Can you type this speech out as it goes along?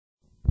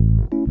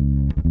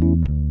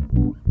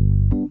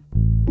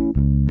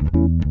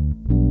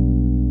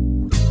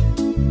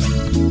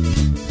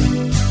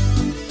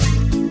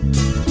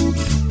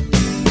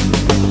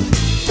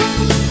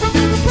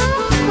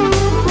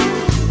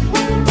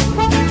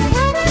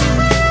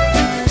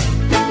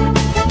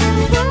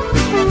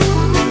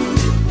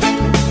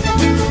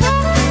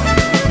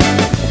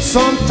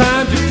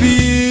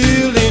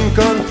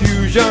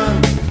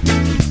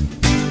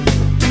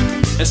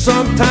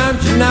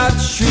sometimes you're not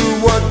sure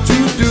what to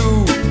do.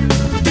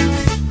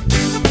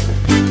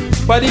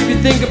 But if you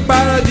think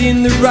about it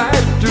in the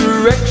right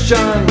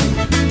direction,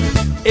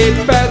 a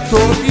path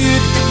toward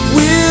it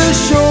will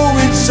show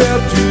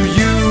itself to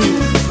you.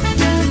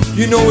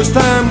 You know it's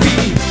time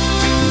we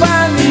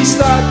finally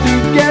start to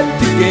get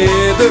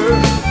together.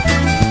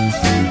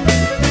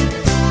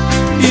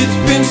 It's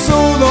been so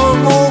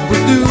long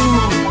overdue.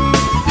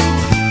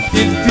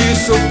 It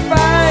feels so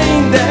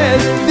fine that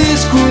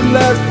this could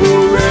last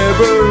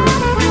forever,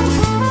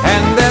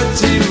 and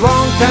that's a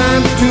long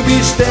time to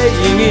be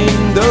staying in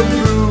the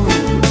groove.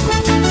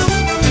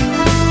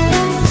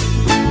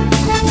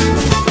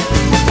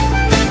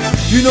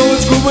 You know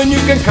it's good when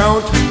you can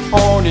count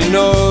on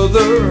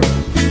another,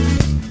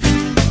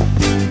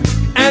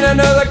 and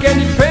another can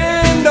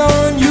depend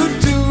on you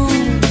too.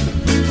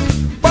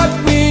 But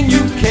when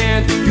you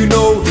can't, you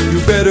know you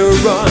better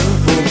run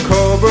for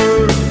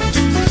cover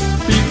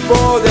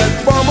before that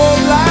bomb of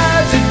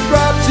lies it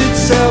drops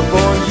itself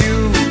on you.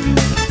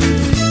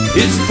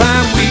 It's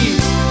time we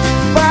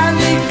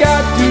finally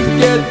got to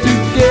get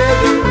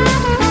together.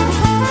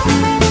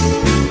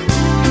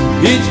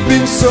 It's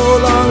been so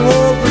long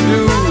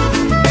overdue.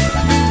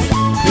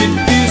 It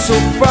feels so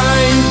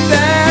fine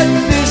that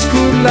this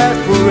could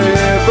last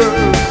forever,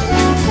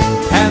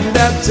 and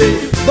that's a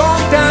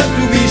long time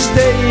to be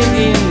staying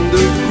in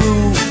the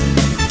groove.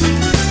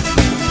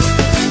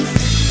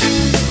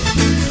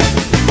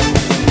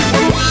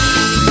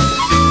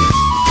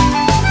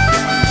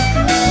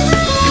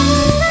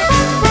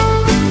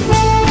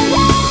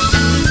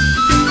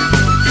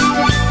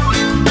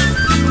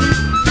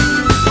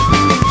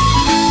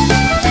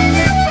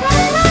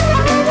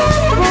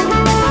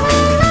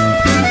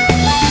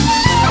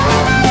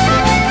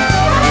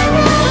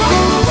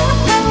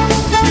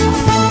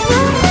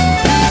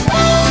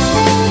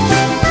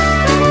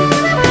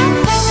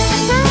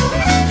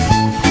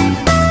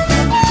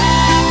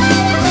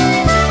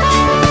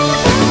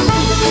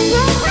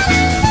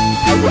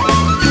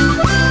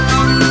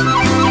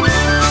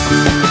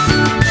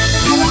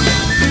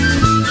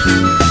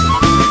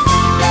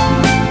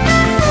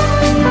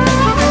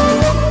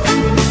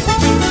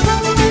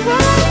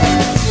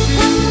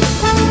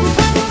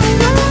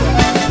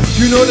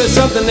 You know there's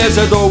something else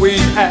that always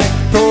act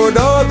toward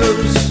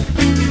others,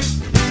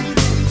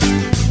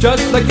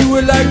 just like you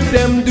would like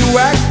them to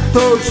act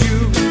towards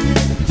you.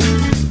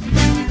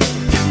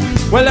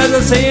 Well, as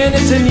I'm saying,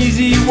 it's an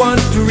easy one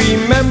to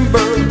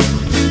remember,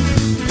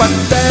 but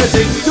there's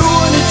a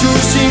doing it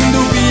sure seems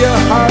to be a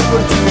hard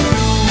one to do.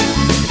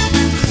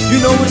 You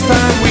know it's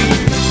time we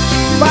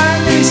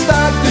finally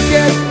start to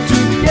get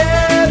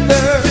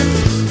together.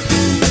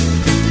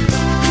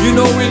 You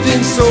know it's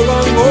been so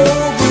long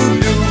overdue.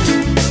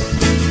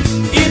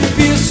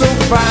 So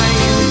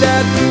fine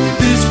that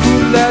this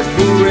could last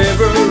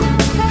forever,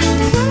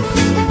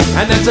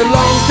 and that's a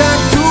long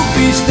time to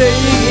be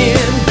staying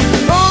in.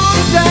 Long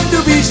time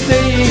to be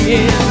staying